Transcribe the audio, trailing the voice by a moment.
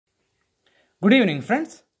Good evening,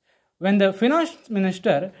 friends. When the finance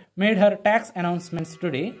minister made her tax announcements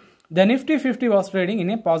today, the Nifty 50 was trading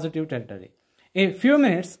in a positive territory. A few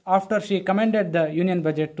minutes after she commended the Union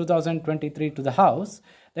Budget 2023 to the House,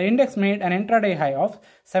 the index made an intraday high of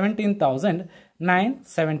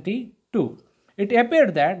 17,972. It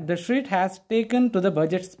appeared that the street has taken to the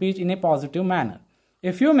budget speech in a positive manner.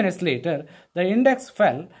 A few minutes later, the index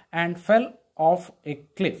fell and fell off a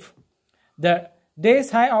cliff. The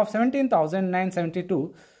day's high of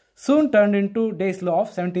 17,972 soon turned into day's low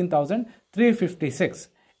of 17,356,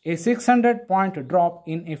 a 600-point drop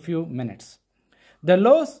in a few minutes. The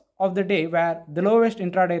lows of the day were the lowest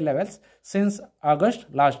intraday levels since August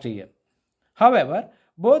last year. However,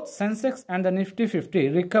 both Sensex and the Nifty 50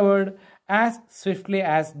 recovered as swiftly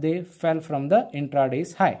as they fell from the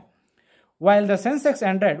intraday's high. While the Sensex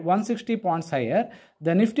ended 160 points higher,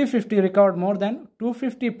 the Nifty 50 recovered more than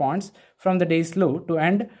 250 points from the day's low to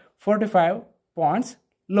end 45 points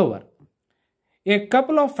lower. A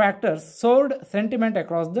couple of factors soared sentiment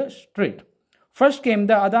across the street. First came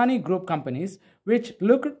the Adani Group companies, which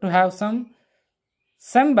looked to have some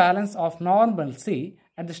semblance of normalcy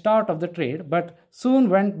at the start of the trade, but soon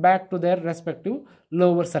went back to their respective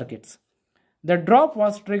lower circuits. The drop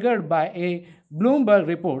was triggered by a Bloomberg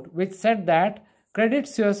report which said that Credit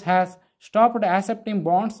Suisse has stopped accepting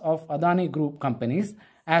bonds of Adani Group companies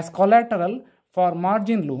as collateral for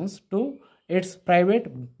margin loans to its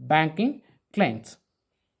private banking clients.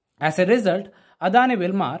 As a result, Adani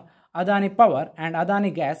Wilmar, Adani Power and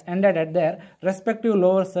Adani Gas ended at their respective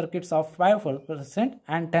lower circuits of 5%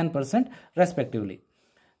 and 10% respectively.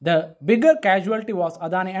 The bigger casualty was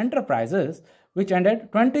Adani Enterprises, which ended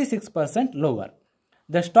 26% lower.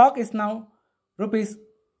 The stock is now rupees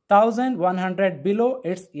 1,100 below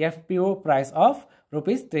its FPO price of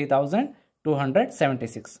rupees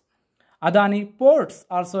 3,276. Adani Ports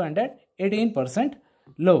also ended 18%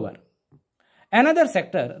 lower. Another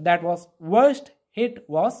sector that was worst hit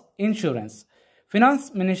was insurance.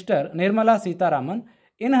 Finance Minister Nirmala Sitharaman,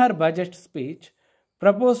 in her budget speech,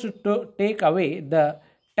 proposed to take away the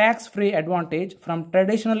tax-free advantage from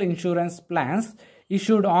traditional insurance plans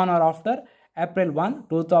issued on or after April 1,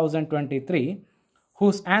 2023,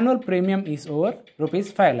 whose annual premium is over Rs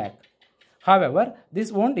 5 lakh. However,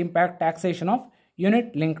 this won't impact taxation of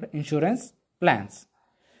unit-linked insurance plans.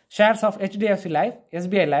 Shares of HDFC Life,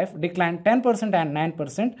 SBI Life declined 10% and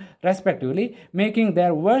 9% respectively, making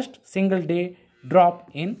their worst single-day drop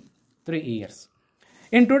in 3 years.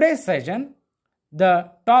 In today's session,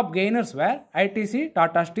 the top gainers were ITC,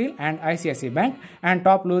 Tata Steel and ICICI Bank, and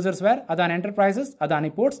top losers were Adani Enterprises,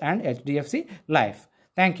 Adani Ports and HDFC Life.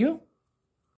 Thank you.